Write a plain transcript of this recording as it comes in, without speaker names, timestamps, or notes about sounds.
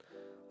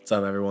What's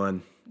up,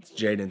 everyone? It's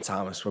Jaden and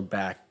Thomas. We're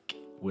back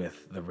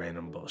with the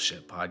Random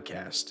Bullshit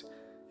Podcast.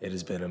 It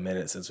has been a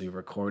minute since we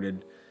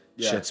recorded.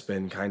 Yeah. Shit's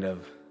been kind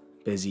of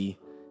busy,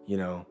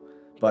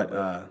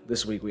 but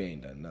this week we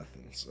ain't done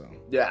nothing. So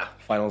Yeah.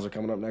 finals are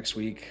coming up next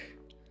week.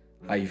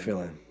 How you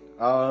feeling?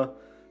 I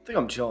think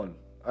I'm chilling.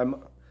 I'm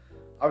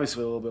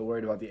obviously a little bit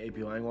worried about the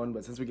AP Lang one,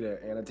 but since we can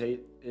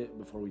annotate it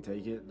before we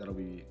take it, that'll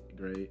be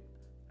great.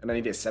 And I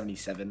need a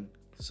 77,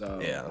 so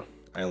Yeah,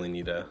 I only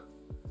need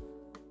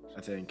I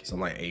think.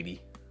 something like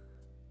 80,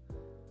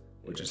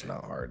 which is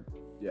not hard.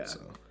 Yeah. So.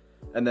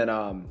 And then,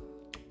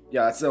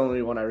 yeah, that's the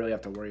only one I really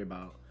have to worry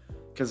about.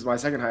 Because my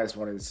second highest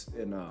one is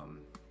in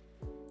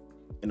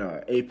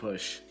A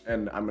push,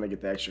 and I'm going to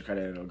get the extra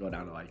credit, and it'll go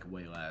down to, like,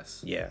 way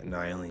less. Yeah, no,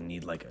 I only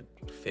need like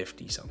a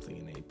 50 something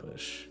in A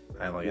push.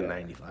 I have like a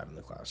 95 in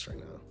the class right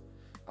now.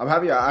 I'm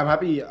happy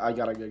I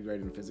got a good grade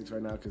in physics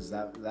right now, because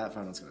that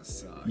final's going to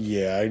suck.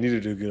 Yeah, I need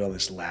to do good on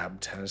this lab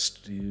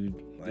test, dude.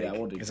 Like, Yeah,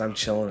 we'll do because I'm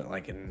chilling at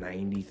like a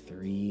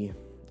 93,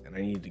 and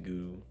I need to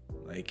go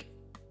like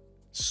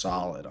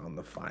solid on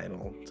the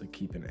final to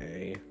keep an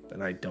A.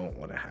 Then I don't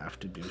want to have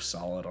to do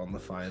solid on the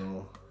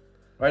final.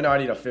 Right now I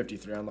need a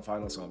 53 on the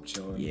final, so I'm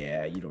chilling.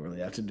 Yeah, you don't really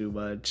have to do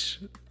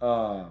much.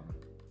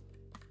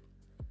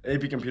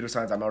 AP Computer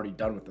Science, I'm already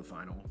done with the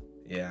final.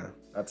 Yeah,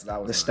 That was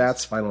the nice.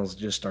 stats final is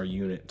just our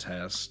unit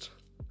test,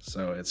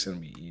 so it's gonna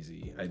be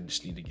easy. I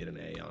just need to get an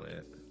A on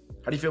it.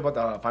 How do you feel about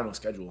the final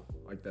schedule?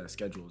 Like the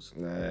schedules?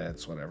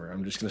 It's whatever.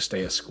 I'm just gonna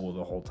stay at school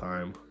the whole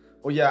time.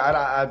 Well, yeah,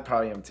 I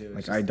probably am too.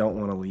 Like, I don't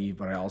want to leave,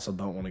 but I also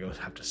don't want to go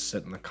have to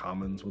sit in the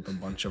commons with a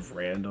bunch of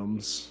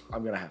randoms.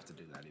 I'm gonna have to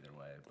do that either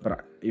way.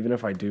 But even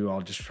if I do,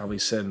 I'll just probably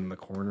sit in the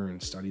corner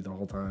and study the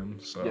whole time.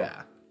 So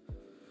Yeah.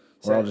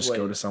 or I'll just Wait,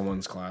 go to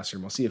someone's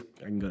classroom. I'll see if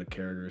I can go to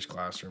Carragher's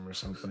classroom or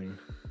something.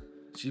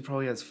 She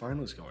probably has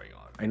finals going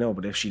on. I know,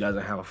 but if she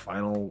doesn't have a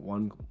final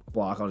one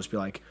block, I'll just be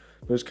like,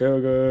 Miss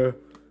Carragher,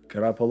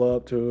 can I pull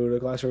up to the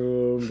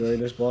classroom during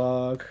this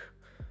block?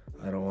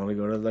 I don't want to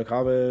go to the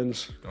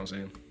commons. You know what I'm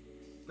saying?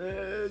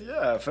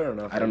 Yeah, fair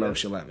enough. I don't know if guess.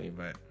 she'll let me,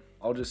 but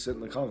I'll just sit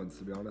in the comments,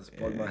 to be honest.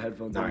 Plug my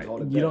headphones in, Nah,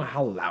 call it you know bed.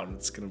 how loud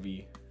it's gonna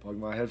be. Plug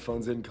my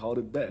headphones in, call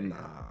it bed. Nah,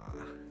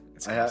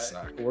 it's I gonna have,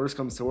 suck. worst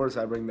comes to worst,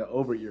 I bring the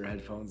over-ear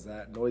headphones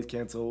that noise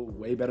cancel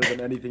way better than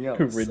anything else.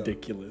 So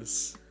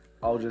Ridiculous.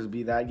 I'll just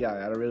be that guy.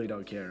 I really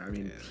don't care. I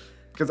mean,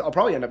 because I'll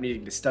probably end up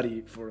needing to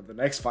study for the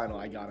next final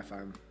I got if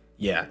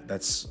Yeah,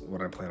 that's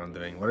what I plan on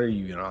doing. What are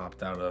you gonna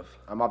opt out of?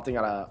 I'm opting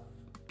out of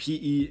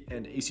PE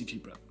and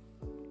ACT prep.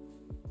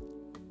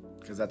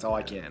 Because that's all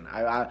I can.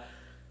 I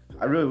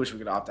really wish we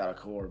could opt out of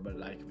core, but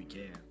like we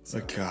can't. So.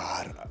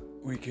 God,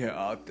 we can't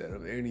opt out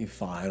of any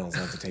finals. I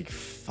have to take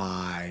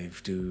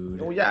 5,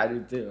 dude. Well, yeah, I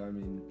do too. I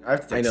mean, I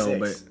have to take I know,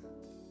 6.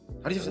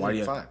 but How do you have to why do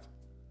take you- 5?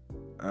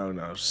 I don't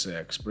know,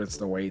 6, but it's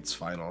the weights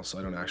final, so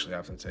I don't actually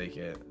have to take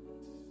it.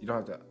 You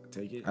don't have to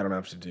take it? I don't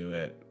have to do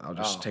it. I'll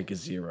just Oh. take a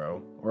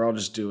 0, or I'll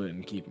just do it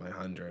and keep my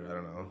 100. I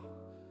don't know.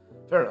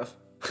 Fair enough.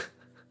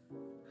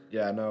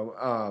 Yeah, no.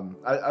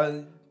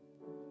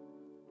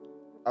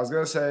 I was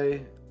gonna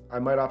say I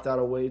might opt out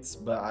of weights,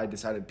 but I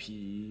decided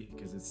PE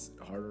because it's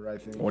harder. I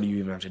think. What do you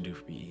even have to do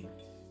for PE?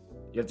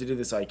 You have to do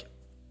this like.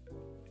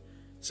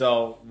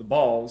 So the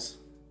balls,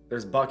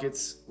 there's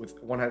buckets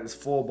with one has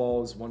full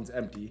balls, one's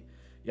empty.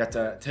 You have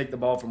to take the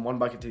ball from one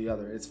bucket to the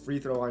other. It's free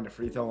throw line to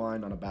free throw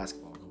line on a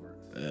basketball court.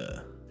 Ugh.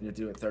 And you have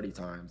to do it 30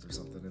 times or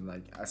something in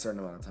like a certain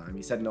amount of time.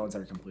 He said no one's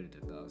ever completed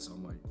it though, so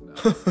I'm like, no.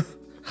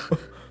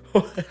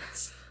 What?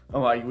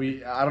 I'm like,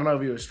 I don't know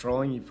if he was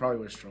trolling. He probably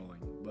was trolling,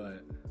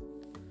 but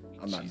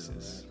I'm not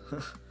Jesus.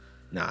 doing that.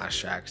 Nah,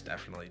 Shaq's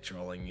definitely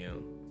trolling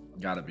you.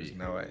 Gotta be.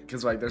 No way.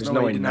 Because like, there's There's no no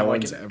way way you didn't no have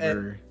like one's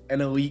ever-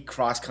 an elite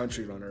cross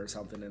country runner or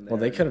something in there. Well,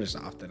 they could have just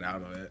opted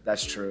out of it.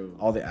 That's true.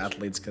 All the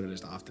athletes could have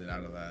just opted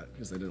out of that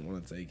because they didn't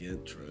want to take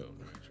it. True.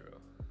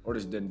 Or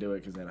just didn't do it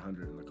because they had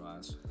 100 in the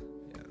class.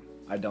 Yeah,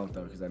 I don't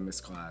though because I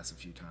missed class a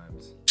few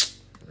times.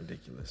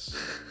 ridiculous.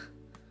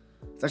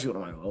 It's actually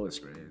one of my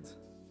lowest grades.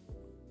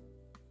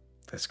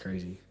 That's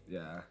crazy.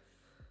 Yeah.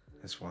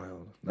 That's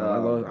wild.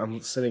 No, I'm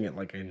sitting at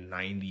like a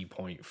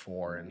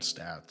 90.4 in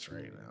stats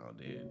right now,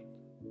 dude.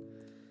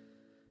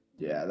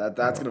 Yeah,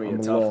 that's gonna be I'm a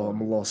a tough little, one.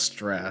 I'm a little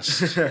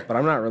stressed, but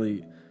I'm not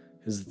really,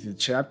 because the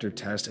chapter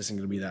test isn't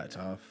gonna be that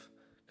tough.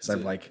 Because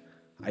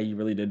I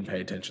really didn't pay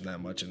attention that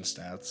much in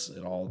stats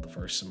at all the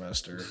first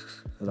semester.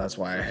 So that's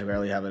why I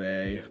barely have an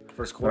A.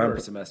 First quarter I'm- or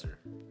semester?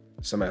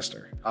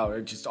 Semester. Oh,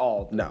 it just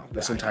all. No,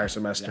 this Yeah, entire Yeah,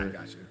 semester. I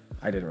got you.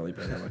 I didn't really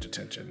pay that much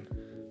attention,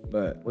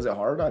 but Was it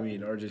hard? I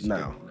mean, or just No.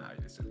 No,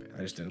 you just didn't pay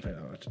I just didn't pay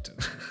that much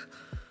attention.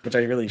 Which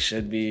I really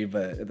should be,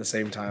 but at the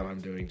same time,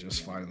 I'm doing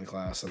just fine in the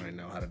class and I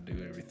know how to do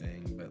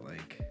everything. But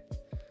like,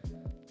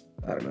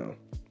 I don't know.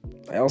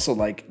 I also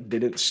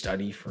didn't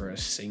study for a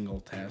single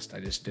test. I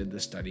just did the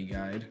study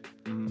guide,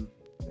 and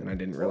I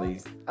didn't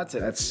really. I'd say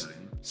That's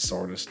studying.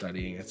 sort of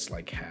studying. It's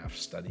like half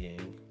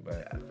studying,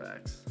 but Yeah,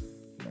 facts.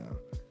 no.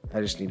 I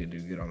just need to do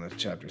good on the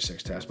chapter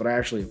 6 test. But I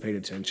actually paid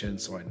attention,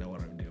 so I know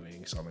what I'm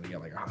doing. So I'm gonna get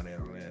like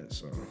 100 on it.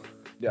 So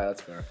Yeah,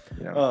 that's fair.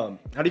 you know.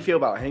 How do you feel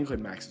about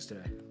Hanklin Maxes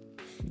today?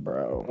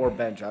 Bro. Or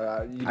bench.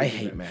 I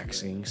hate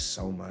maxing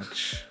so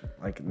much.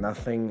 Like,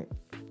 nothing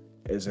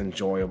is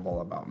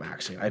enjoyable about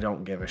maxing. I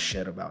don't give a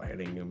shit about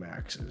hitting new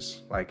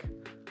maxes. Like,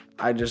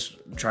 I just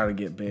try to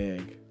get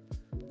big.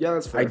 Yeah,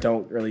 that's fair. I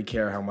don't really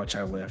care how much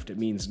I lift. It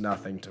means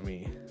nothing to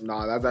me.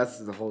 Nah, that's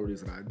the whole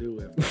reason I do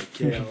lift. I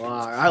can't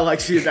lie. I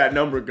like seeing that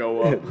number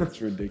go up. It's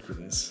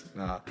ridiculous.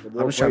 Nah,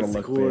 more I'm just trying to plates, the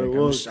look cooler big. it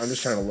looks. I'm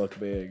just trying to look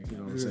big. You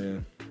know what I'm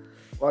saying?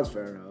 Well, that's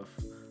fair enough.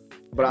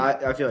 But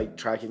I feel like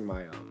tracking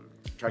my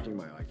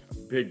like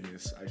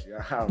bigness. Actually,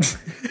 I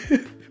don't know.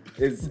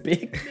 Is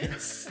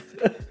Bigness.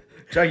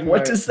 tracking What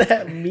my, does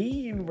that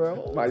mean,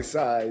 bro? my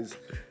size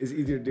is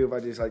easier to do if I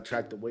just like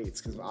track the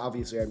weights because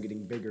obviously I'm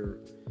getting bigger.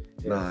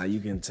 Nah, you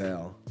can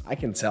tell. I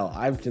can tell.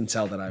 I can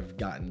tell that I've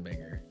gotten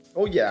bigger.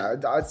 Oh yeah,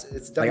 it's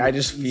definitely Like, I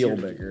just feel easier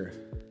to do. bigger.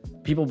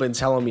 People been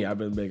telling me I've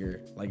been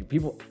bigger. Like,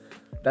 people,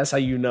 that's how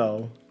you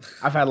know.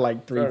 I've had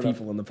like 3 Fair enough.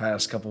 people in the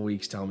past couple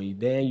weeks tell me,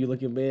 "Dan, you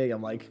looking big."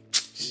 I'm like,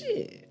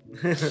 shit.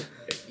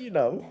 You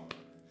know.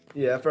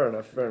 Yeah, fair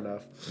enough.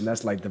 And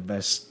that's like the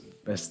best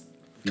feeling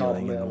in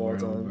Compliment the of all world,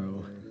 time.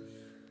 bro.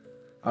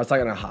 I was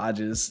talking to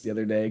Hodges the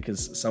other day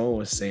because someone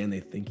was saying they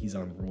think he's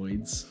on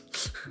roids.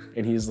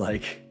 And he's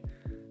like,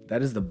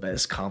 that is the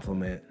best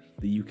compliment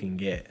that you can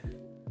get.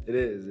 It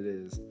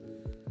is.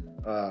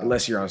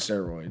 Unless you're on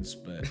steroids,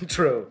 but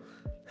True.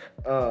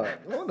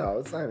 Well, no,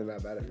 it's not even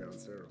that bad if you're on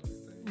steroids.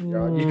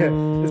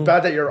 Yeah, it's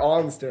bad that you're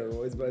on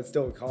steroids, but it's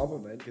still a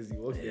compliment because you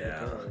look good.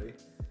 Yeah. Apparently.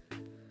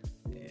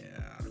 yeah.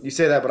 You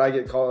say that, but I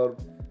get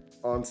called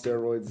on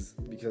steroids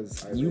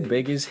because I You rage.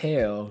 big as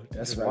hell.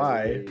 That's Because I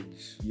why.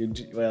 rage.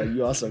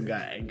 You also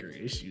got anger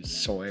issues,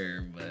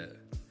 swear, but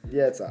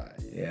Yeah, it's alright.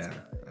 yeah,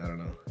 I don't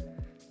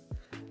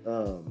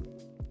know.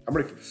 I'm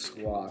ready for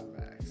squat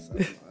max.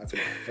 That's my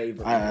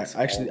favorite. I max of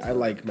actually all I time.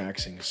 like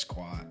maxing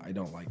squat. I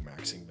don't like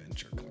maxing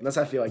bench or clean. Unless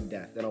I feel like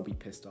death, then I'll be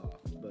pissed off.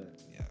 But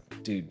Yeah,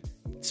 dude.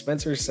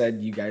 Spencer said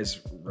you guys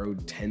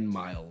rode 10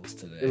 miles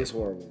today. it was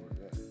horrible.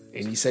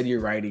 And you said you're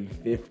riding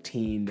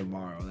 15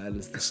 tomorrow. That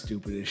is the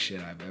stupidest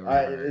shit I've ever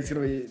heard. It's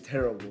gonna be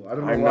terrible. I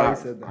don't know I'm why I not.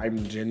 said that.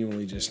 I'm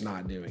genuinely just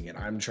not doing it.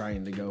 I'm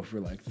trying to go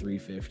for like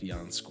 350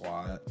 on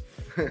squat.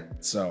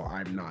 So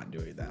I'm not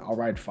doing that. I'll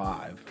ride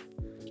 5,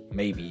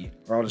 maybe,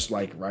 or I'll just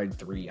like ride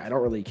 3. I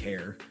don't really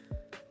care.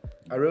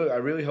 I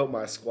really hope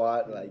my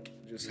squat like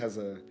just has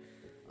a.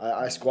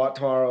 I squat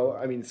tomorrow.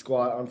 I mean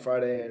squat on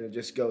Friday, and it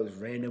just goes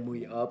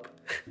randomly up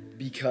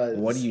because.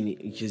 What do you need?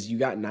 Because you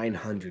got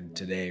 900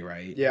 today,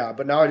 right? Yeah,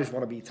 but now I just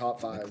want to be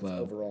top 5 club.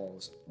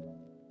 overalls,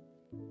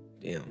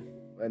 Damn.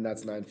 and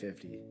that's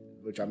 950,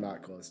 which I'm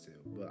not close to,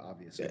 but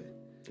obviously Yeah.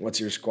 What's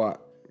your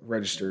squat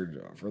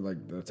registered for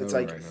like the total it's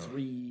like right now?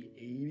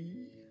 380.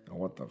 Oh,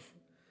 what the?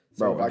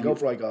 So Bro, if I go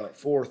for like a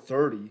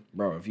 430,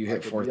 Bro, if you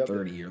hit could be up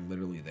 430, you're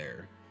literally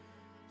there.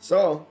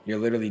 so You're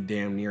literally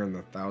damn near in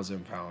the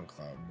 1,000-pound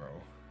club, bro.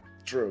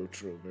 true,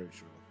 very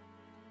true.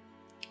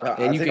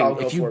 And I you think I'll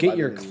can, go if you for it get by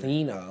your the end of the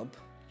clean up,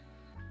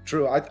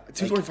 True,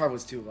 225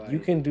 was too light. you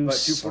can do but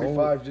so-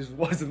 245 just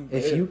wasn't.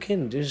 if there. you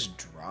can just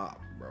drop,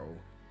 bro,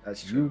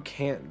 that's true. you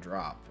can't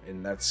drop,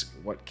 and that's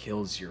what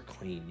kills your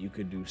clean. You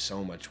could do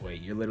so much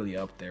weight. You're literally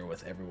up there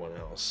with everyone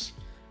else.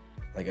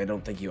 Like, I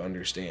don't think you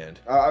understand.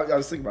 I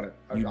was thinking about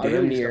it. You I damn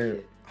really near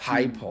started-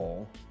 high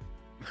pull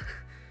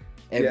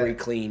every Yeah.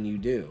 clean you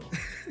do.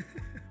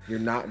 You're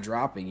not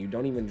dropping. You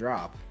don't even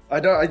drop. I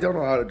don't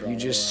know how to draw. You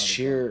just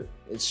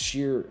it's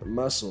sheer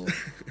muscle.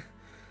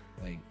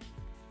 Like,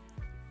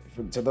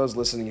 to those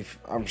listening,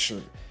 I'm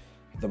sure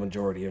the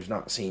majority have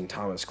not seen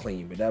Thomas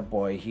clean, but that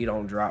boy, he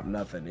don't drop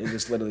nothing. It's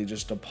just literally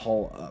just a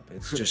pull up.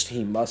 It's just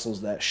he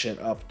muscles that shit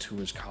up to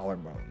his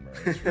collarbone, bro.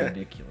 It's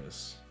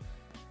ridiculous.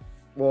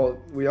 Well,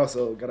 we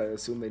also gotta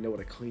assume they know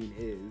what a clean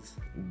is.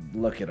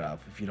 Look it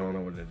up if you don't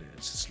know what it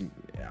is.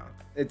 Yeah.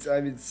 It's.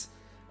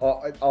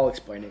 I'll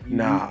explain it.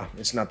 Nah,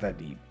 it's not that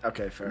deep.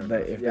 Okay, fair They,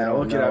 enough. if they Yeah, don't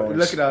look it know, up.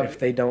 Look it up. If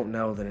they don't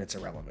know, then it's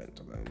irrelevant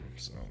to them.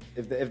 So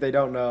If they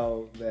don't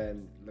know,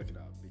 then look it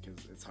up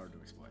because it's hard to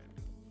explain.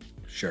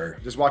 sure.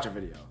 Just watch a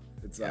video.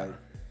 It's Yeah. like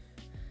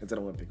it's an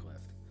Olympic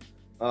lift.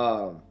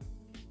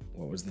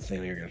 What was the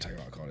thing we were gonna talk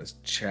about called? Is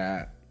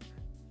Chat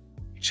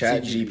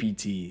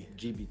GPT.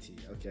 GPT.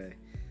 Okay.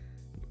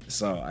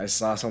 So I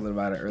saw something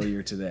about it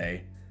earlier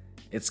today.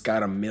 It's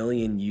got 1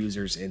 million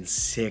users in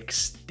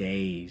 6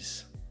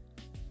 days.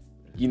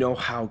 You know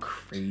how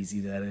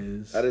crazy that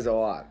is? That is a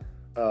lot.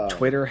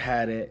 Twitter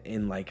had it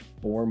in like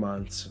 4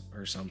 months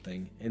or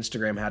something.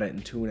 Instagram had it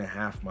in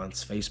 2.5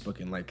 months. Facebook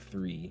in like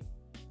 3.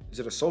 Is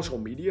it a social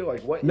media?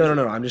 Like what? No.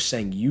 I'm just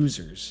saying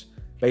users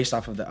based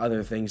off of the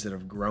other things that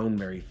have grown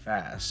very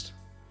fast.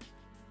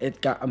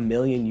 It got 1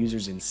 million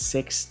users in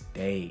 6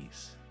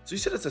 days. So you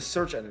said it's a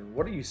search engine.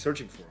 What are you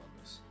searching for on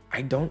this?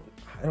 I don't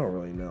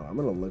really know. I'm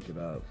gonna look it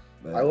up.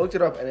 I looked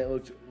it up and it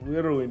looked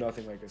literally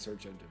nothing like a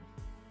search engine.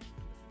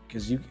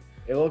 Because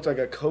It looked like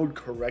a code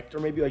corrector,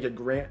 maybe like a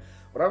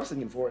What I was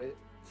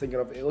thinking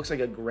of, it looks like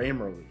a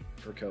Grammarly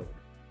for code.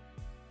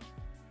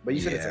 But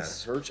you said it's Yeah. a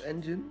search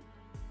engine?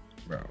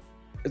 bro,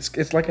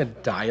 it's like a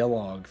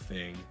dialogue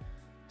thing.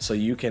 So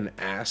you can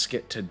ask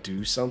it to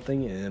do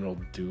something and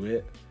it'll do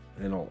it.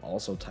 and it'll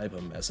also type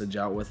a message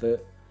out with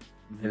it.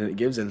 And it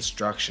gives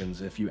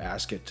instructions if you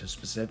ask it to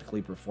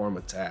specifically perform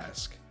a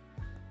task.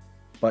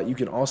 But you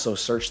can also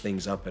search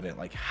things up in it,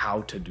 like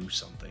how to do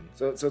something.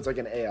 So it's like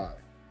an AI.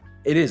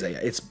 It is AI.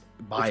 It's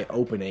by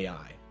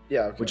OpenAI,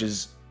 Yeah. Okay. which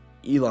is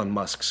Elon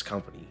Musk's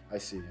company. I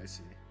see.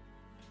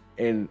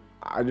 And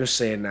I'm just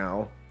saying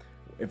now,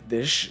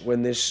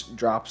 when this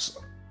drops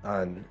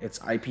on its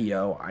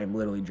IPO, I'm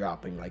literally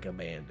dropping like a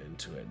band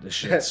into it. This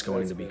shit's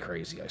going to be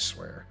crazy, I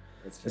swear.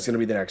 It's going to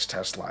be the next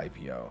Tesla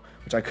IPO,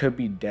 which I could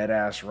be dead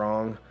ass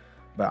wrong,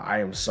 but I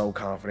am so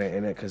confident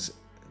in it because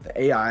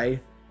the AI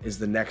is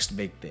the next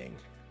big thing.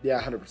 Yeah,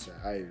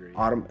 100%. I agree.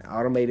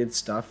 Automated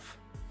stuff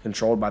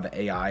controlled by the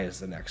AI is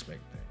the next big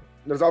thing.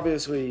 There's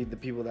obviously the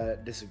people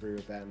that disagree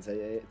with that and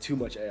say too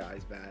much AI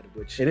is bad,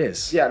 which it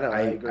is. Yeah, no,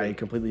 I agree. I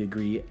completely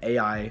agree.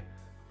 AI,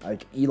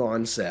 like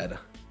Elon said,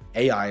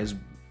 AI is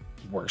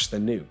worse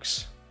than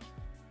nukes.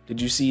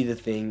 Did you see the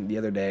thing the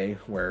other day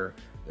where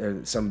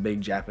some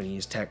big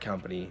Japanese tech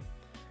company,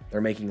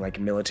 they're making like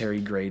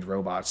military grade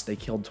robots? They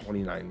killed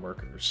 29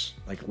 workers,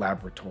 like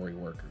laboratory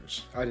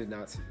workers. I did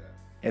not see that.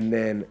 And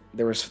then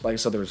there was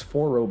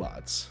 4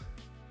 robots,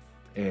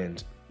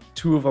 and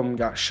 2 of them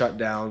got shut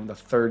down. The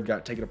 3rd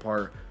got taken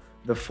apart.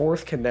 The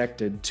 4th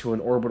connected to an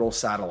orbital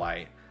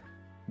satellite,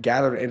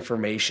 gathered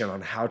information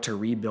on how to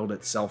rebuild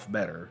itself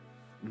better,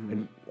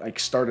 and like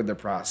started the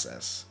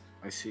process.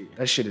 I see.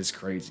 That shit is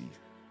crazy.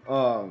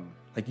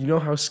 Like, you know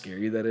how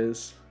scary that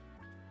is?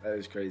 That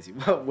is crazy.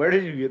 Where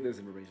did you get this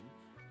information?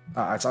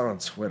 I saw it on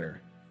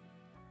Twitter.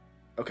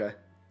 Okay.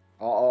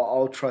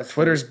 I'll trust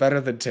Twitter's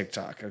better than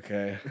TikTok,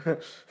 okay?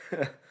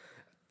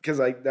 Because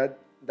like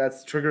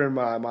that's triggering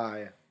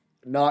my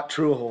not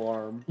true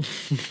alarm.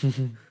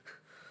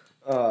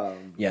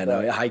 Yeah,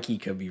 no, high key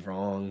could be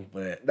wrong,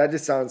 but that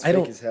just sounds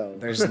fake as hell.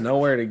 There's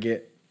nowhere to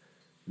get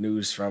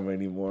news from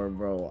anymore,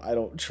 bro. I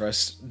don't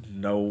trust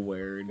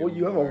nowhere anymore. Well,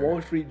 you have a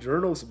Wall Street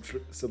Journal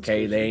subscription.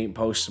 Okay, they ain't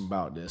posting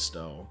about this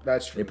though.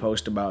 That's true. They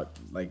post about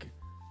like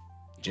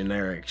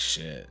generic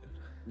shit.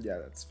 Yeah,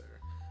 that's fair.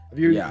 Have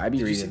you? Yeah, I'd be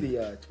did reading. you see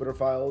the Twitter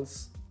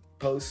files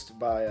post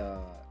by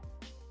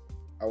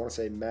I want to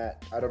say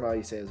Matt. I don't know how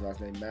you say his last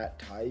name. Matt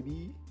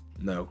Taibbi.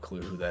 No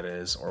clue who that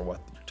is or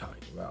what you're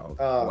talking about.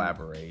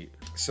 Elaborate.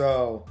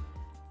 So,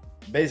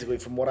 basically,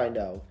 from what I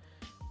know,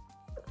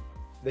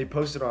 they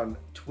posted on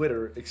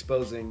Twitter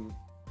exposing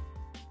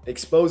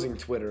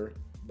Twitter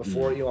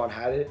before Elon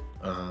had it.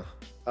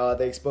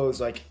 They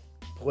exposed like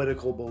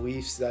political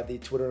beliefs that the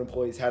Twitter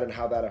employees had and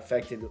how that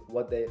affected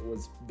what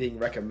was being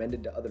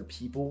recommended to other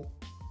people.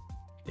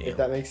 Damn. If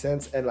that makes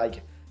sense. And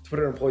like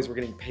Twitter employees were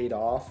getting paid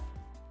off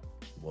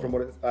from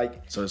what it's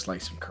like. So it's like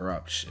some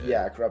corrupt shit.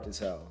 Yeah, corrupt as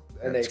hell.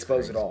 And That's they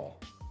exposed crazy. it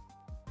all.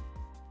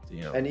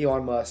 Damn. And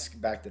Elon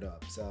Musk backed it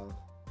up. So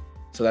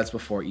that's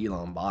before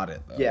Elon bought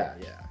it though. Yeah.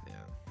 Yeah.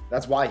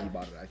 That's why he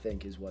bought it, I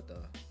think, is what the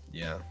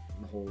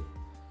whole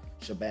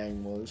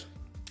shebang was.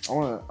 I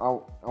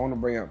want to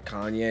bring up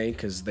Kanye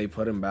because they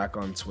put him back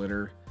on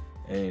Twitter,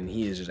 and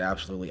he is just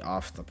absolutely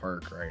off the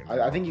perk right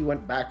now. I think he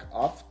went back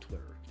off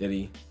Twitter. Did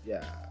he?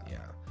 Yeah. Yeah.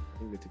 I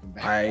think they took him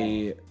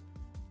back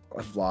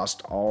I've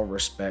lost all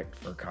respect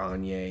for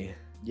Kanye.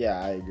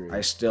 Yeah, I agree.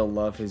 I still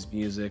love his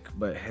music,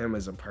 but him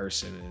as a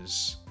person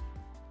is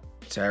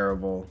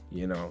terrible.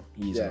 You know,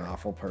 he's an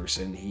awful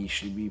person. He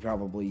should be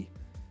probably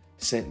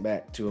sent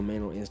back to a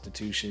mental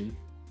institution.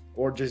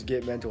 Or just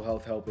get mental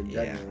health help in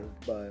general.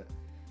 But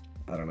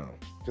I don't know.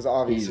 because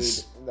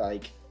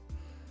obviously,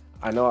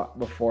 I know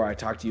before I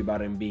talked to you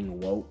about him being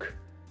woke,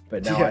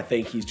 but now I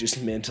think he's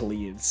just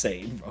mentally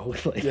insane, bro.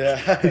 Like,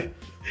 definitely.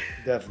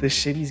 The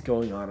shit he's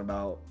going on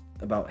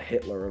about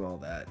Hitler and all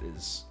that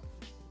is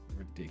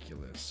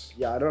ridiculous.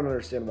 Yeah, I don't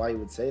understand why he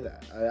would say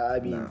that. I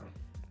mean,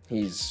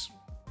 it's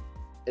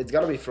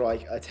got to be for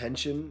like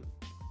attention,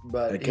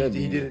 but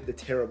he did it the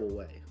terrible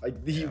way,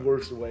 like the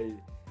worst way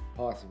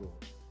possible.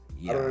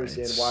 I don't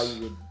understand why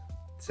you would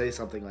say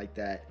something like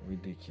that.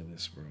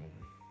 Ridiculous, bro.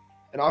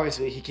 And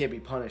obviously, he can't be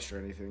punished or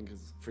anything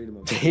because freedom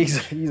of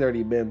he's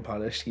already been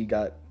punished. He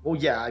got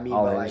I mean,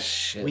 all but his like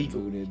shit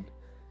legally, booted.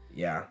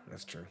 Yeah,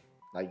 that's true.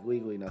 like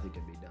legally, nothing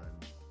can be done.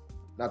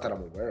 Not that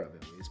I'm aware of,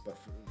 at least, but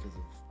because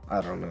of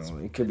I don't know.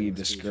 It could be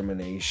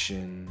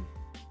discrimination.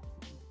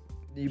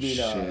 You mean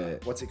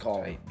shit what's it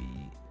called? type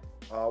beat.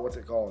 What's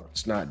it called?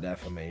 It's not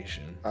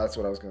defamation. That's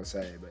what I was gonna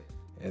say, but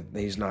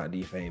He's not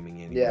defaming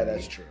anybody. yeah,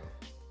 that's true.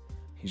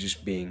 He's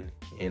just being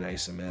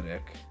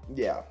anti-Semitic.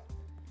 Yeah,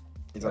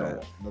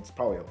 that's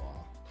probably a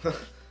law.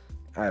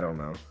 I don't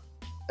know.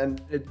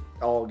 And it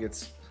all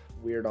gets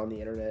weird on the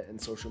internet and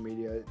social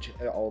media.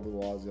 All the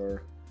laws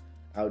are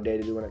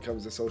outdated when it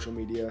comes to social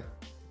media.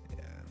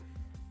 Yeah.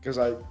 Because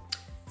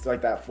it's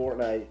like that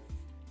Fortnite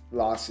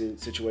lawsuit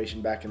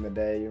situation back in the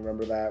day. You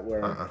remember that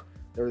where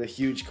there was a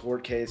huge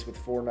court case with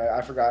Fortnite.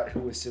 I forgot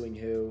who was suing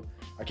who.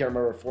 I can't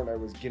remember if Fortnite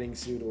was getting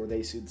sued or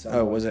they sued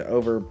someone. Oh, was it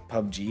over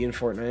PUBG and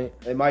Fortnite?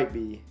 It might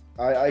be.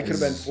 I could have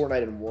been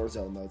Fortnite and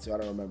Warzone though, so I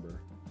don't remember.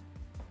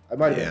 I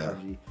might have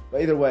been PUBG.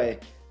 But either way,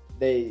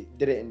 they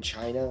did it in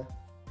China,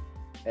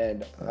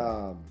 and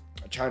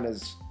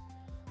China's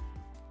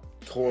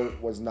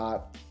court was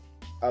not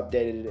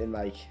updated in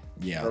like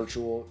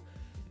virtual,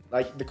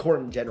 like the court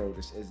in general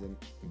just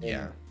isn't.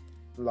 Yeah.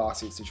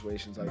 Lawsuit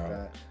situations like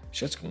that.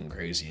 Shit's going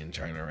crazy in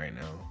China right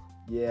now.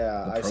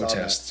 Yeah, the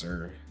protests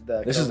are.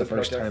 This is the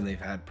first time they've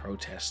had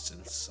protests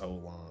in so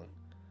long.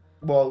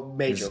 Well,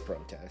 major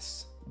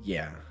protests.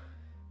 Yeah.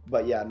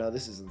 But yeah, no,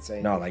 this is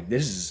insane. No, like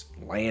this is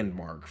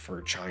landmark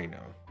for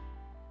China.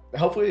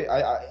 Hopefully,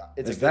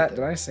 it's is that.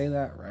 Did I say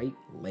that right?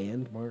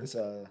 Landmark. It's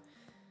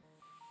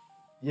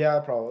yeah,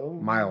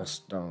 probably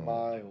milestone.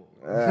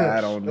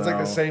 I don't know. It's like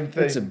the same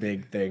thing. It's a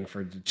big thing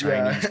for the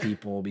Chinese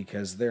people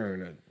because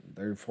their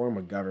form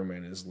of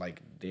government is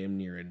like damn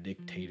near a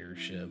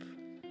dictatorship.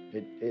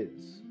 It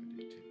is.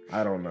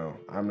 I don't know.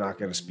 I'm not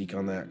going to speak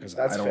on that because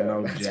I don't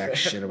know jack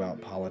shit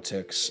about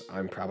politics.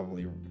 I'm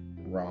probably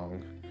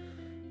wrong.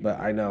 But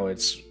I know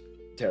it's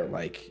terrible.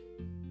 Like,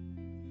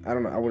 I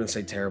don't know. I wouldn't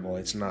say terrible.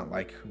 It's not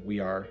like we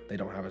are. They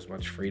don't have as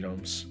much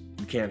freedoms.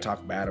 You can't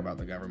talk bad about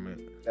the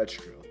government. That's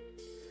true.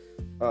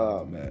 You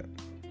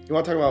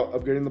want to talk about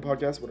upgrading the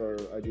podcast? What our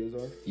ideas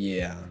are?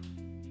 Yeah.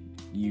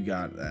 You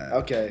got that.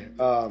 Okay.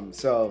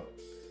 So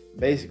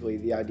basically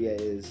the idea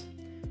is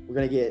we're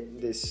going to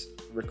get this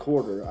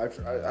recorder.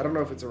 I don't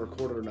know if it's a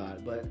recorder or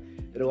not, but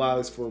it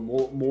allows for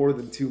more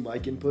than 2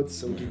 mic inputs,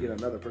 so we can get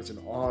another person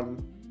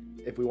on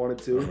if we wanted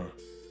to.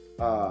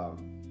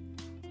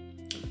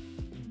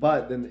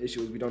 But then the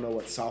issue is we don't know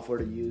what software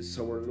to use,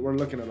 so we're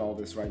looking at all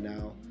this right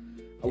now.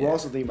 We're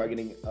also thinking about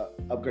getting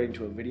upgrading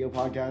to a video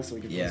podcast, so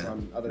we can post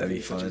on other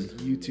things such as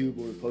YouTube,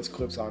 where we post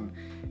clips on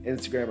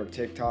Instagram or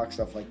TikTok,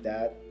 stuff like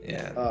that.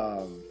 Yeah.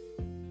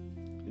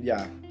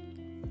 Yeah.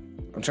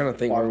 I'm trying to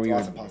think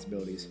lots of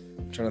possibilities.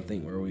 I'm trying to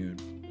think where we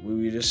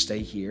would just stay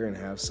here and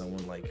have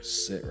someone like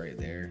sit right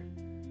there,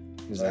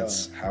 because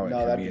that's how it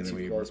could be, and then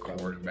we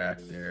record back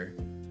there.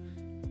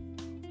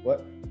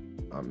 What?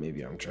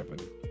 Maybe I'm tripping.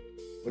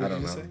 What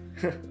did you say?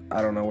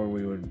 I don't know where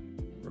we would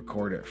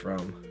record it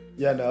from.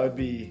 Yeah, no, it'd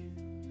be.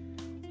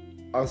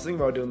 I was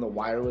thinking about doing the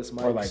wireless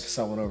mics. Or like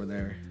someone over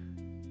there.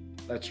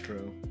 That's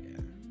true. Yeah.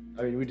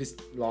 I mean, we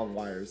just long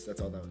wires.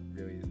 That's all that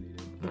really is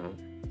needed.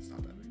 Mm-hmm. It's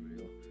not that big of a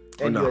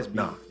deal. And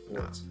USB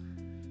ports.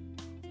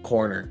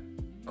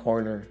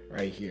 Corner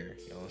right here.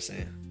 You know what I'm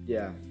saying?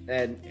 Yeah,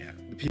 and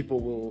the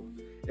people will.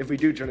 If we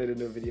do turn it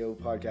into a video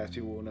podcast,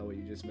 people will know what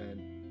you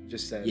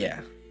just said.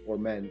 Yeah. Or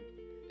meant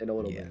in a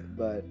little bit.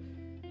 But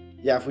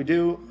yeah, if we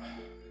do,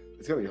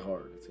 it's gonna be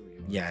hard.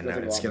 Yeah, no,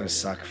 it's gonna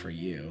suck for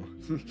you.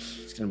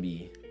 It's gonna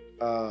be.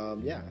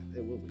 Yeah,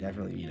 it will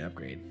definitely be an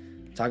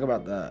upgrade. Talk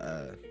about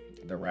the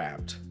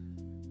Wrapped.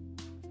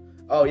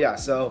 Oh yeah,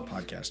 so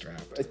podcast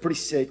Wrapped. It's pretty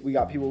sick. We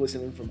got people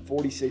listening from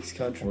 46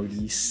 countries.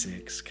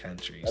 46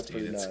 countries. That's dude.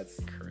 pretty nuts.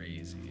 It's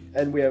crazy.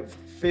 And we have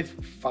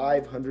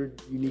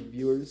 500 unique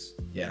viewers.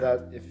 Yeah.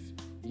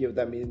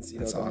 That means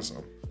that's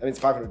awesome. That means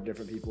 500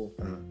 different people,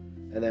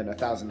 and then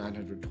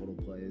 1,900 total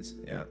plays.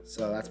 Yeah.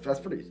 So that's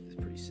pretty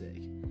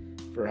sick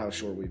for how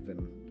short we've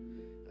been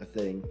a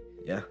thing.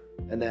 Yeah.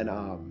 And then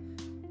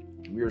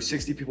we were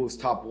 60 people's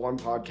top 1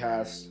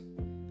 podcast,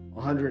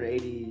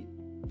 180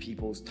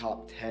 people's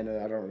top 10, and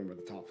I don't remember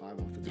the top 5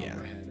 off the top of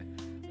my head.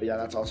 But yeah,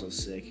 that's also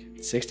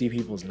sick. 60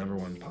 people's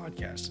 #1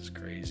 podcast is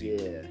crazy.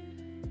 Yeah.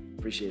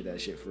 Appreciate that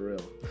shit for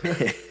real.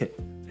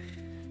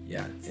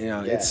 Yeah. You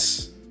know,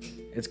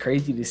 it's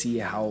crazy to see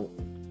how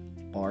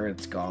far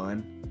it's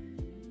gone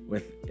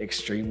with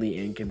extremely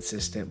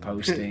inconsistent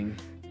posting.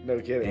 No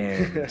kidding.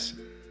 And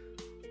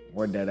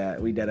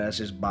we dead ass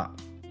just bought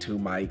 2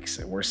 mics,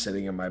 and we're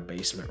sitting in my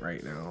basement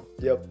right now.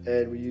 Yep,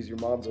 and we use your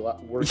mom's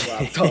work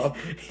laptop.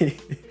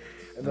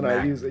 And then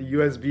I use a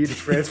USB to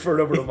transfer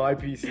it over to my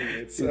PC.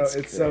 It's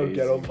so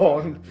ghetto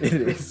porn. It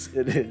is.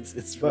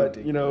 It's but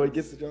ridiculous. it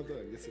gets the job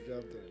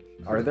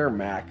done. Are there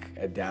Mac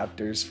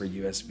adapters for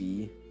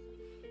USB?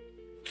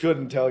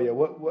 Couldn't tell you.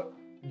 What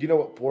do you know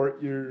what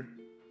port your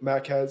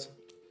Mac has?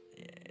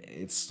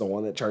 It's the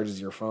one that charges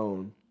your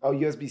phone. Oh,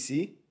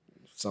 USB-C?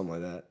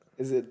 Something like that.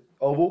 Is it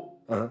oval?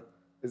 Uh-huh.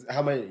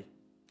 How many?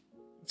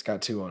 It's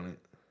got 2 on it.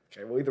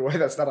 Okay, well either way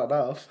that's not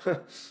enough.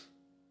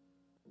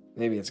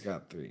 Maybe it's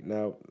got 3.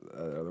 No,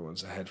 the other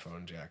one's a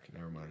headphone jack.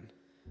 Never mind.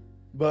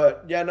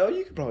 But yeah, no,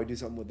 you could probably do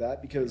something with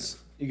that because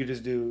you could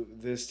just do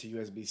this to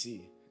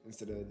USB-C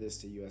instead of this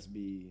to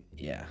USB.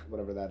 Yeah.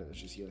 Whatever that is,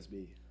 just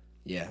USB.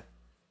 Yeah.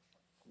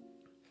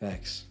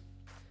 Facts.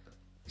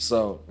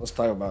 So let's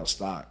talk about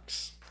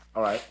stocks.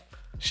 All right.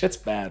 Shit's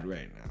bad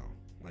right now.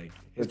 Like,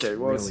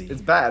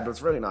 it's bad, but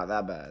it's really not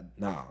that bad.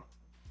 No.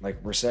 Like,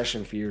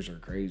 recession fears are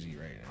crazy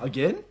right now.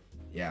 Again?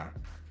 Yeah.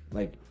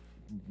 Like,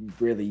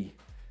 really,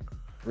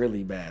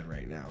 really bad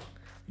right now.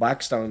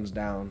 Blackstone's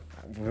down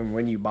from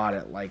when you bought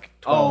it, like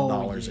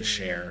 $12 a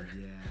share.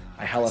 Yeah.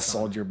 I hella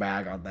sold your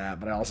bag on that,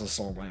 but I also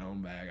sold my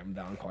own bag. I'm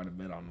down quite a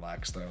bit on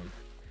Blackstone.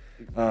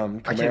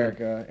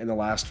 Comerica in the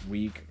last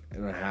week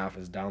and a half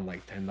is down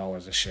like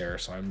 $10 a share,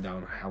 so I'm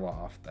down hella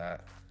off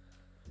that.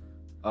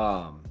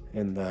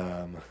 And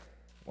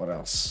what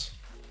else?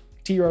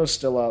 T-Ro's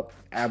still up.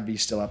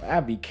 AbbVie's still up.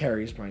 AbbVie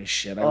carries my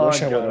shit. I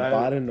wish I would have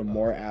bought into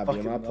more AbbVie.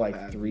 I'm up like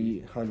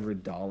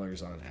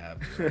 $300 on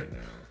AbbVie right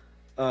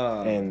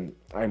And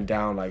I'm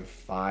down like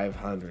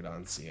 500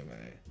 on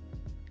CMA.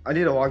 I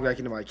need to log back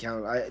into my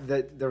account.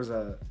 There was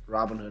a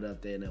Robinhood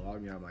update and it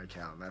logged me out of my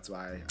account. That's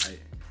why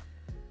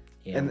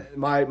and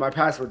my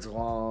password's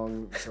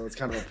long, so it's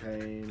kind of a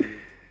pain.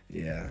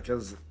 Yeah.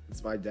 Because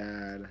it's my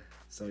dad,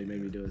 so he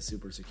made me do a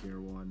super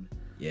secure one.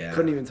 Yeah.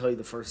 Couldn't even tell you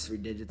the first 3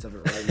 digits of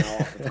it right now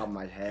off the top of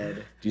my head.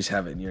 Do you just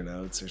have it in your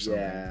notes or something?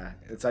 Yeah.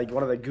 It's like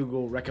one of the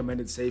Google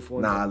recommended safe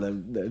ones. Nah,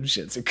 them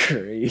shits are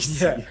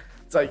crazy. Yeah.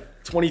 It's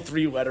like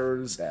 23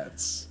 letters.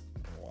 That's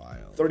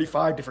wild.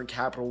 35 different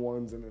capital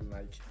ones, and then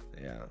like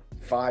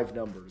 5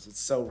 numbers. It's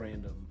so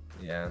random.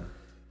 Yeah.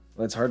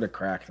 Well, it's hard to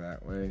crack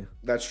that way.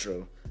 That's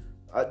true.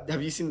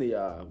 Have you seen the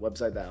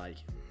website that like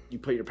you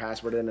put your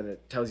password in and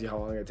it tells you how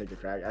long it take to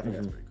crack? I think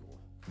that's pretty cool.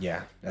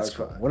 Yeah, that's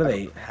cool. What do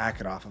they hack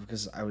it off of?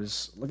 Because I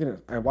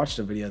watched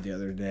a video the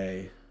other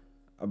day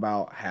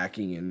about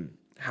hacking and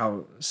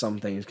how some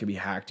things could be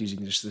hacked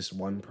using just this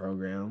one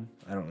program.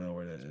 I don't know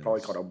what it is. Probably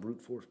called a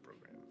brute force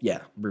program. Yeah,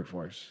 brute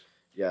force.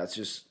 Yeah, it's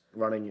just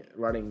running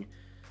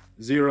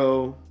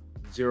 0,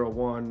 0,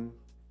 1,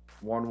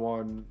 1,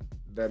 1,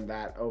 then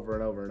that over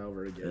and over and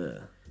over again.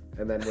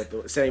 And then with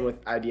the same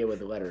with idea with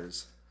the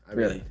letters.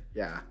 Really?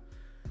 Yeah.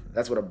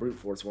 That's what a brute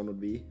force one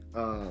would be.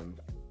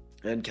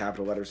 And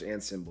capital letters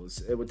and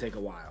symbols. It would take a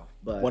while.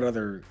 But what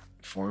other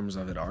forms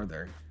of it are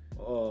there?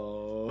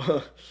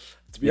 Oh,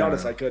 to be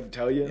honest, I couldn't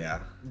tell you.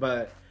 Yeah.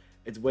 But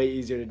it's way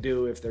easier to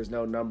do if there's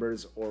no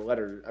numbers or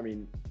letters. I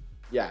mean,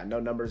 yeah, no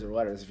numbers or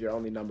letters. If you're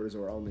only numbers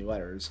or only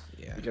letters.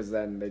 Yeah. Because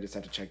then they just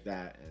have to check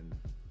that and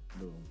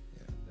boom,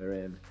 they're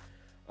in.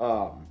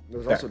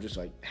 There's also just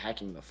like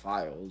hacking the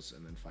files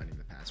and then finding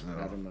the password.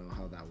 I don't know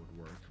how that would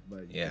work,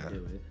 but you can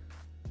do it.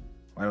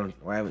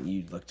 Why haven't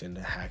you looked into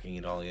hacking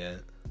it all yet?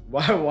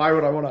 Why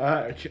would I want to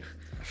hack?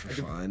 For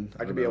fun.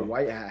 I could be a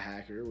white hat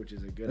hacker, which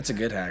is a good. That's a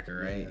good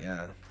hacker, right?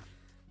 Yeah.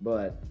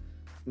 But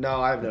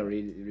no, I have no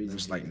reason.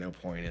 There's like no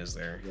point, is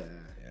there? Yeah.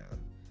 Yeah.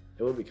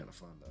 It would be kind of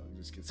fun though.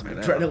 Just get some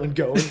adrenaline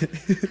going.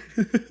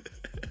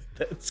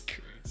 That's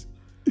crazy.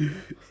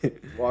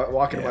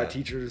 Walk into my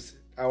teacher's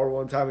hour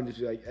one time and just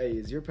be like, "Hey,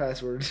 is your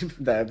password?"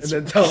 That's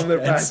and then tell them their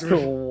that's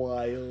password.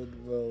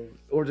 Wild, bro.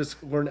 Or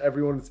just learn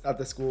everyone's at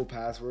the school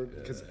password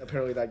because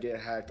apparently that get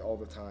hacked all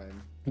the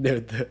time.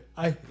 Dude,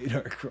 I hate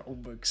our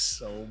Chromebooks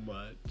so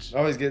much. I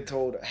always get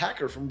told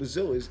hacker from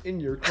Brazil is in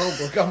your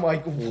Chromebook. I'm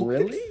like, what?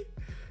 Really?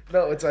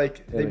 No, it's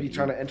like they'd be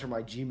trying to enter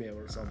my Gmail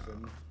or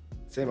something.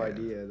 Same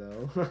idea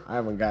though. I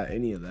haven't got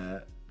any of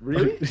that.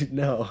 Really?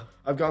 No.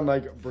 I've gotten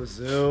like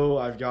Brazil.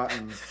 I've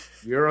gotten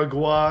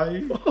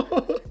Uruguay.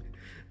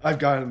 I've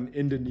gotten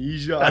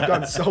Indonesia. I've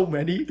gotten so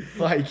many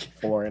like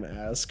foreign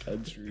ass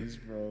countries,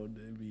 bro.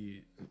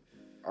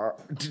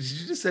 Did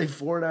you just say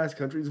foreign ass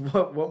countries?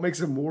 What makes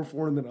them more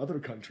foreign than other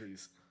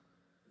countries?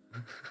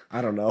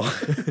 I don't know.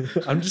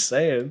 I'm just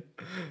saying.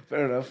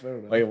 Fair enough.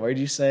 Wait, where'd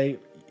you say?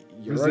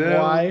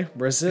 Uruguay?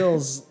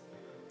 Brazil's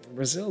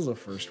a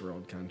first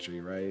world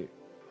country, right?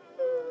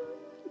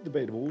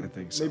 Debatable. I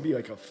think so. Maybe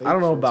like a fake I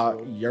don't know first about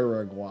world.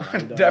 Uruguay.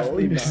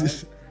 Definitely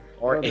not.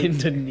 Or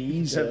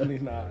Indonesia. Definitely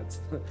not.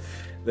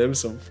 Them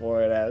some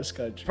foreign ass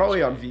countries.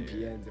 Probably on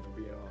VPNs if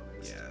we're being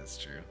honest. Yeah, that's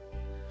true.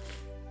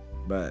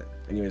 But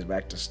anyways,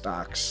 back to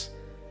stocks.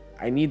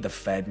 I need the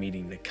Fed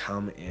meeting to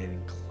come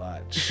in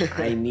clutch.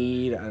 I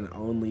need an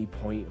only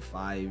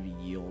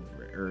 0.5 yield,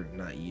 or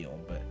not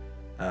yield,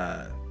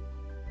 but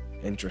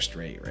interest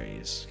rate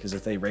raise. Because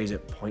if they raise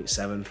it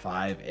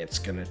 0.75, it's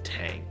gonna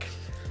tank.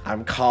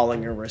 I'm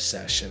calling a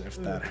recession if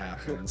that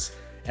happens.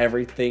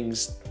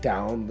 Everything's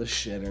down the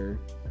shitter.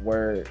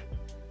 Where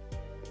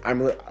I'm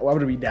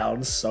gonna be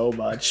down so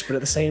much, but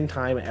at the same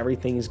time,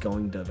 everything's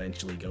going to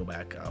eventually go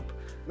back up.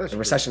 The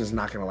recession is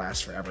not gonna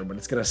last forever, but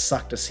it's gonna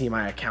suck to see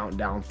my account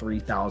down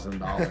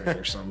 $3,000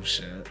 or some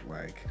shit.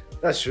 Like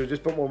that's true.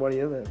 Just put more money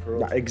in there,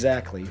 bro.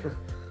 Exactly.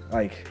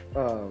 Like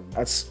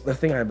that's the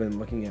thing I've been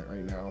looking at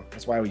right now.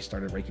 That's why we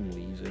started raking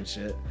leaves and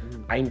shit.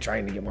 I'm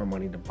trying to get more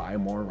money to buy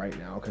more right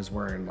now because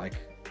we're in like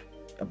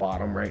a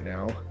bottom right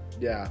now.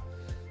 Yeah,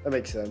 that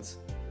makes sense.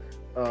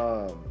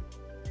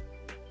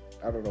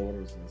 I don't know what I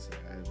was gonna say.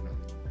 I have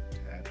nothing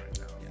to add right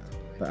now.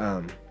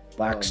 Yeah. But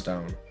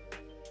Blackstone.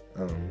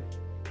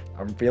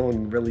 I'm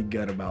feeling really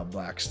good about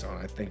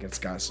Blackstone. I think it's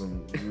got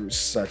some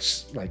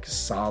such like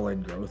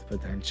solid growth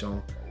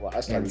potential.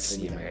 Last and time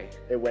CMA.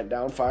 It went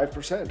down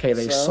 5%. Okay,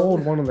 they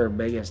sold one of their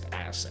biggest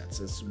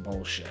assets. It's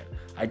bullshit.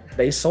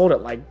 They sold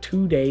it like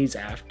 2 days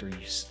after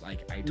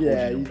I told you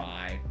to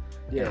buy,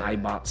 and I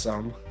bought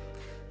some,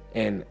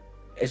 and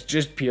it's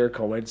just pure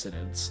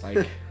coincidence.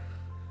 Like,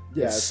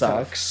 it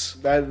sucks.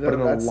 But in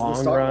the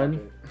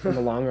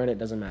long run, it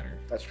doesn't matter.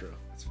 That's true.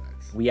 That's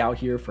facts. We out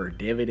here for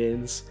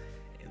dividends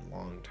and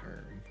long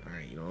term. All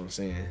right, you know what I'm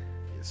saying?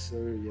 Yes,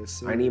 sir. Yes,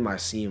 sir. I need my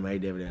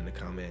CMA dividend to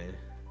come in.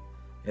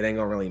 It ain't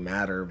gonna really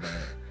matter, but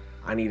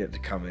I need it to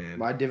come in.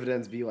 My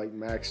dividends be like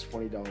max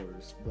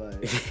 $20,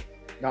 but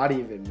not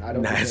even. I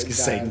don't. I was gonna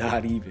say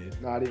not even.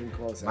 Not even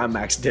close. Actually. My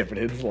max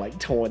dividend is like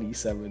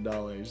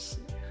 $27.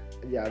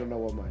 Yeah, I don't know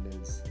what mine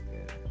is.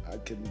 I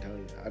couldn't tell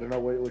you. I don't know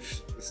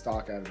which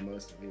stock I have the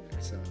most of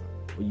either. So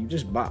Well, you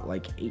just bought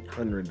like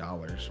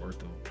 $800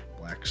 worth of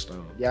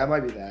Blackstone. yeah, it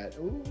might be that.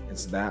 Ooh.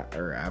 It's that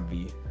or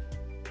AbbVie.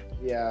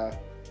 Yeah.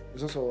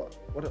 There's also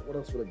what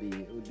else would it be?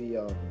 It would be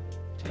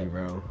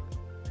T-Row.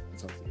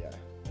 something. Yeah.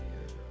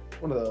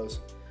 One of those.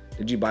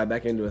 Did you buy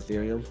back into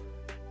Ethereum?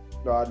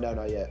 No,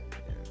 not yet.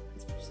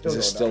 It's Is it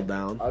going still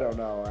down? I don't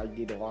know. I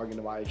need to log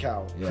into my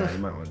account. Yeah, you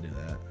might want to do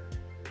that.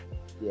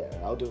 Yeah,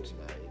 I'll do it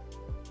tonight.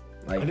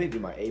 I Like, need to do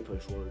my A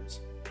push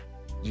words.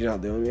 did you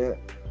not do them yet?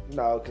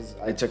 No, because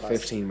It took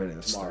 15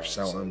 minutes. tomorrow, They're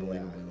so so,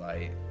 unbelievably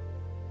light.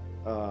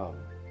 I We also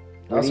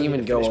didn't need even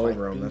to go finish my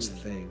over them. That's the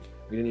beanie. thing.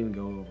 We didn't even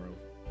go over them.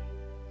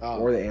 Oh,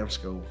 Or the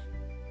AMSCO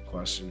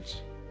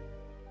questions.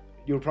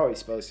 you were probably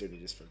supposed to. You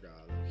just forgot.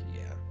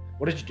 Yeah.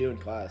 What did you do in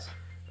class?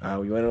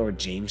 We went over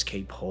James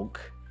K. Polk,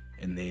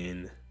 and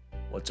then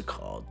what's it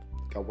called?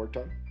 Got work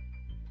done?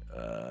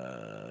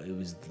 It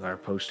was our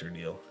poster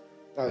deal.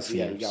 Oh, so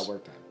yeah, you Themes. got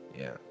work done.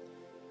 Yeah.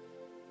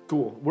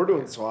 Cool. We're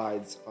doing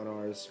slides on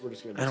ours. We're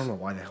just gonna. I don't know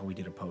why the hell we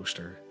did a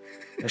poster.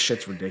 That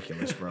shit's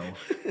ridiculous, bro.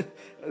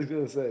 I was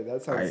gonna say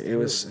that sounds.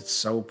 It's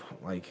so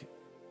like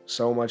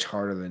so much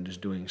harder than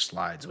just doing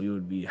slides. We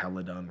would be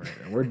hella done right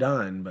now. We're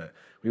done, but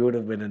we would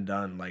have been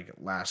done like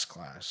last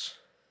class.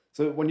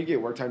 So when you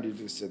get work time, do you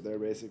just sit there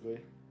basically?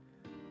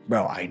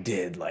 Bro, I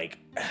did like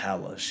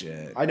hella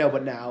shit. I know,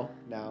 but now.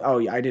 Oh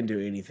yeah, I didn't do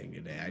anything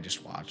today. I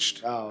just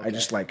watched. Oh, okay. I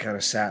just like kind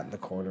of sat in the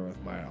corner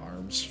with my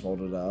arms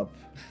folded up,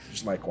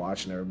 just like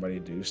watching everybody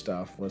do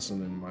stuff,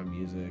 listening to my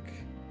music,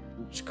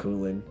 just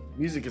cooling.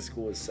 Music at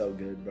school is so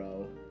good,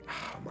 bro.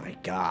 Oh my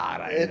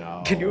god, I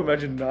know. Can you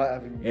imagine not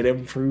having? It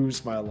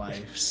improves my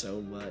life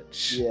so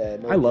much. Yeah,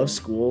 no I love kidding.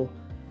 school,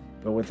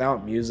 but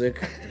without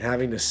music and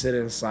having to sit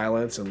in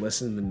silence and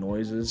listen to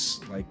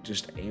noises, like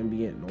just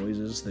ambient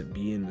noises that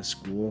be in the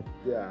school,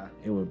 Yeah,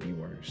 it would be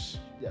worse.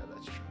 yeah,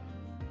 that's true.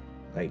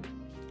 Like,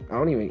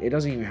 it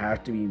doesn't even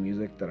have to be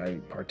music that I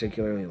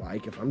particularly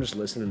like. If I'm just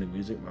listening to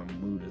music, my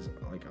mood is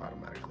like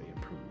automatically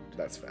improved.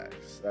 That's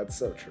facts. That's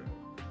so true.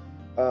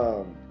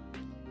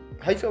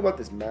 How you feel about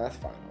this math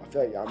final? I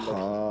feel like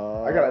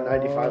I got a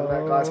 95 in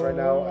that class right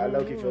now. I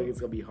low-key feel like it's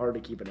gonna be hard to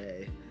keep an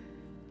A.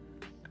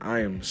 I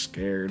am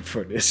scared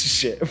for this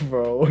shit,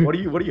 bro. What do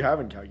you have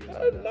in calculus?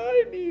 A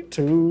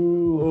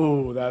 92.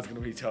 Oh, that's gonna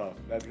be tough.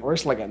 Or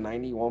it's like a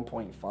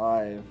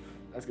 91.5.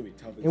 That's gonna be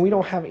tough. And we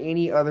don't have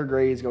any other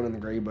grades going in the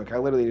grade book. I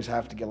literally just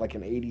have to get like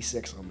an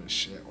 86 on this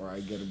shit, or I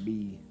get a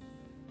B.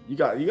 You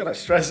gotta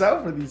stress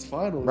out for these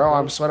finals, Bro,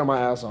 I'm sweating my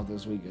ass off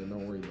this weekend.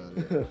 Don't worry about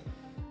it.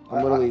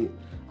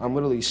 I'm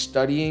literally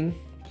studying,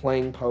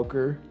 playing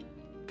poker,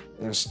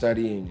 and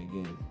studying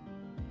again.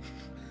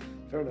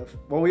 Fair enough.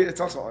 Well,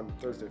 it's also on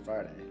Thursday,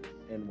 Friday,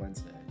 and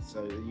Wednesday,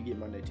 so you get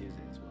Monday,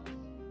 Tuesday as well.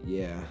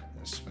 Yeah,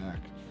 that's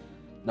fact.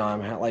 No,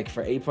 I'm like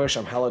for A push,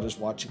 I'm hella just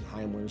watching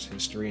Heimler's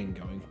history and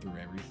going through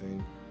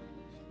everything.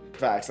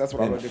 Facts. That's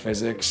what I'm And gonna do.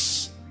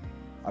 physics,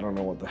 I don't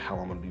know what the hell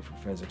I'm gonna do for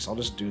physics. I'll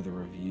just do the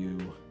review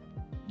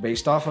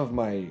based off of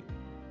my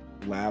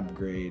lab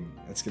grade.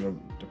 It's gonna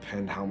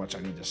depend how much I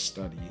need to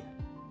study.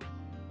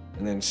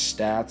 And then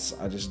stats,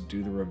 I just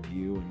do the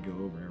review and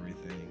go over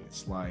everything.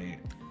 It's like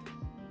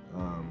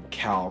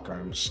calc,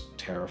 I'm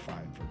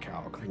terrified for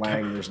calc.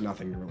 Lang, there's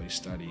nothing to really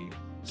study.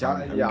 So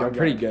I'm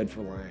pretty good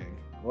for Lang.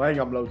 Well, I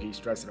think I'm low-key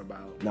stressing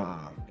about.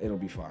 Nah, it'll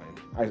be fine.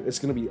 It's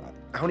gonna be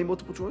How many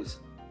multiple choice?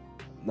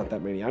 not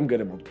that many. I'm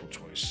good at multiple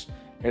choice,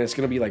 and it's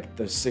gonna be like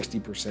the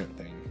 60%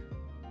 thing.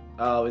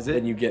 Oh, is it?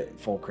 Then you get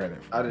full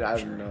credit for I it. didn't, I'm I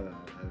sure. didn't know that.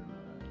 I didn't know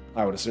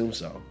I would assume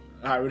so.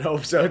 that. I would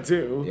hope so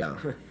too. Yeah.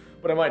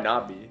 But it might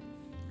not be.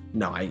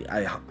 No,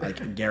 I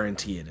can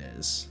guarantee it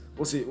is.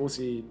 We'll see. We'll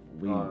see.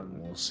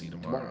 We'll see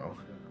tomorrow.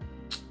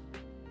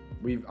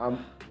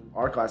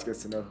 Our class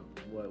gets to know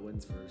what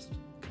wins first.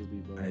 'Cause we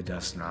both- It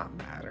does not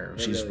matter.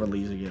 It She's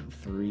really- releasing it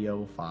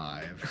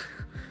 3:05.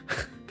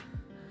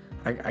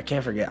 I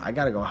can't forget. I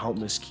gotta go help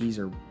Miss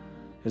Keyser.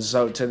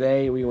 So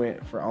today we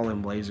went for All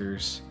In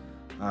Blazers.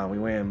 We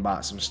went and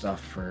bought some stuff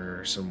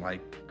for some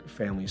like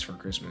families for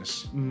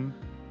Christmas, and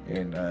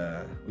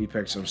we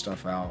picked some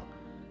stuff out.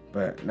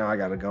 But now I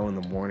gotta go in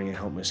the morning and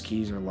help Miss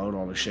Keyser load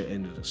all the shit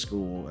into the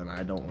school, and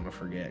I don't want to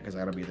forget because I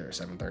gotta be there at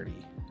 7:30.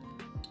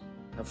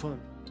 Have fun.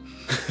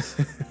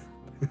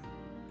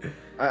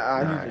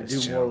 I Nah, need it's to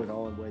do chill. more with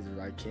All In Blazers.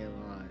 I can't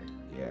lie.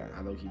 Yeah,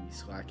 I low-key be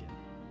slacking.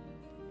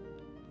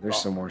 there's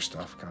some more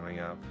stuff coming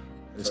up.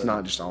 It's So-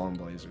 not just All In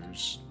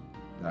Blazers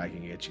that I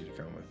can get you to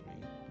come with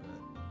me,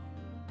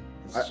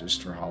 but it's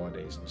just for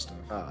holidays and stuff.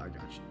 Oh, I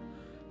got you.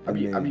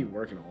 And I be then-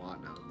 working a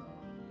lot now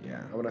though.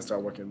 Yeah, I'm gonna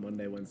start working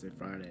Monday, Wednesday,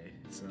 Friday,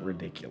 so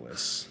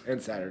ridiculous.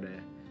 and Saturday,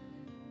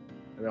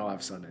 and then I'll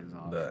have Sundays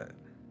off. But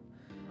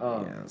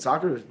yeah.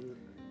 Soccer.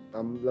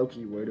 I'm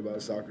low-key worried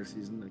about soccer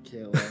season. I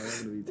can't lie.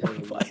 I'm gonna be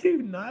terrible. why do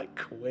you not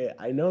quit?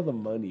 I know the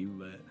money,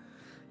 but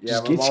Yeah,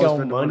 just my get mom's your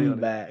spending money on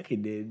it. back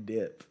and then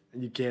dip.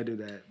 You can't do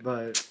that,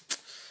 but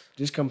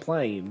Just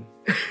complain.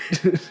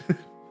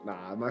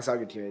 nah, my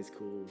soccer team is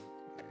cool.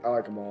 I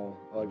like them all.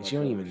 I like But my you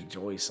don't coach. even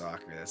enjoy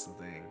soccer. That's the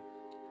thing.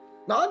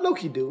 No, I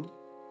low-key do.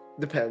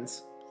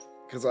 Depends,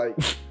 cause like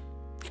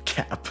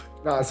Cap.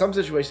 Nah, some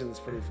situations it's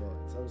pretty fun.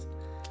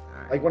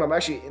 Alright. Like when I'm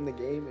actually in the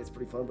game, it's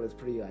pretty fun, but it's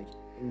pretty like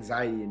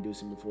anxiety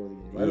inducing before the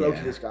game. I Yeah.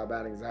 low-key just got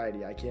bad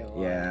anxiety. I can't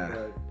lie. Yeah.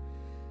 But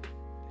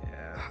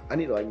Yeah. I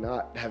need to like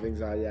not have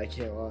anxiety. I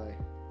can't lie.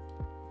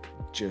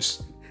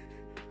 Just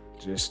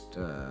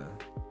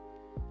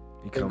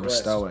become a Inquest.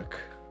 stoic.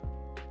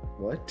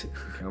 What?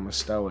 Become a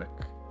stoic.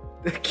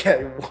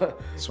 Okay. What?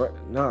 Swear,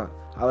 no,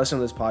 I listen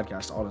to this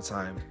podcast all the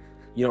time.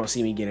 You don't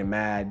see me getting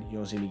mad. You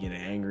don't see me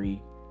getting angry.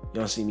 You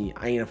don't see me.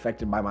 I ain't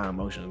affected by my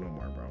emotions no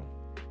more,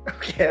 bro.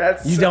 Okay,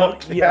 that's You so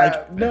don't. You cap.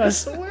 like no. I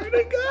swear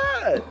to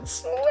God. I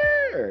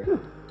swear.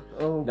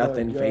 Oh my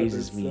Nothing God,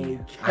 phases that's me.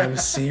 so cap. I'm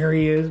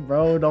serious,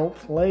 bro. Don't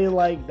play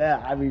like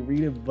that. I be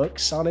reading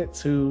books on it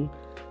too.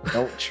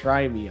 Don't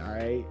try me, all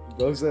right?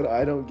 Bro said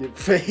I don't get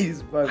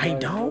phased by. I my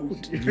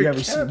don't.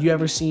 emotions. You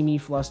ever see me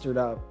flustered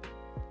up?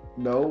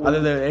 No. Other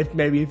than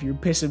if you're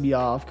pissing me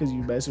off because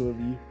you messing with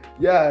me.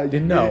 Yeah.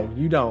 Then no,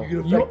 you don't.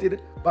 You get You-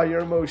 affected by your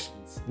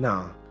emotions.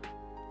 Nah.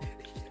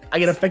 I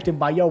get affected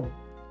by your.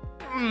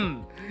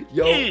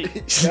 Yo,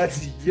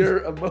 that's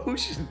your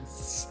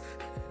emotions.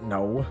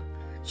 No.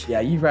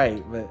 Yeah, you're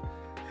right, but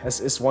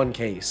it's one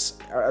case.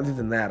 Other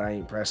than that, I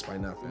ain't pressed by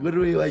nothing.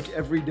 Literally, like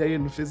every day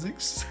in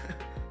physics.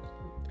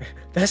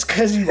 That's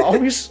because you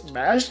always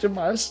smashed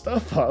my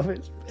stuff up.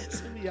 It's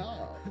pissing me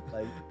off.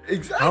 Like,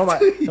 Exactly.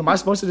 how am I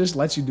supposed to just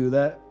let you do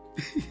that?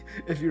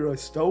 If you're a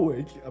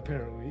stoic,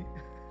 apparently.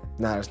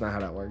 Nah, that's not how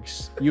that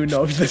works. You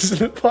know if you listen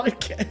to the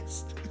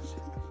podcast.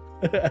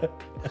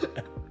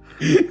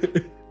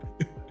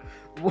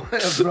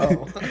 What, bro?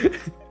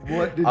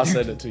 What did I'll you?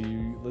 send it to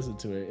you. Listen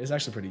to it. It's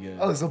actually pretty good.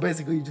 Oh, so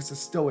basically, you're just a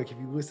stoic if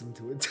you listen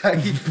to it.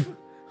 Type.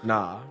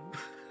 Nah.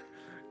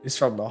 It's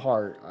from the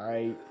heart,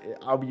 alright?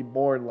 I'll be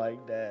born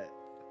like that.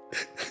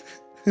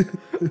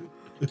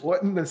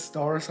 What in the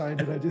star sign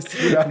did I just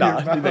hear out Nah,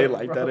 your mouth, it ain't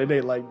like bro? that. It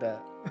ain't like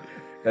that.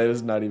 That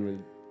is not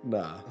even.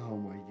 Nah. Oh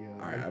my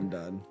god. Alright, I'm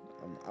done.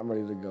 I'm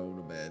ready to go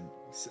to bed.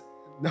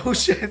 No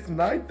shit, it's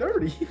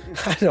 9:30.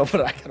 I know,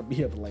 but I gotta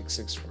be up at like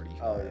 6:40.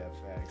 Oh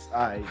yeah, facts.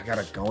 Alright. I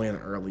gotta go in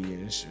early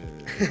and shit.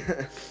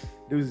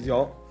 Deuces,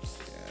 y'all.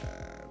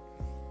 Yeah.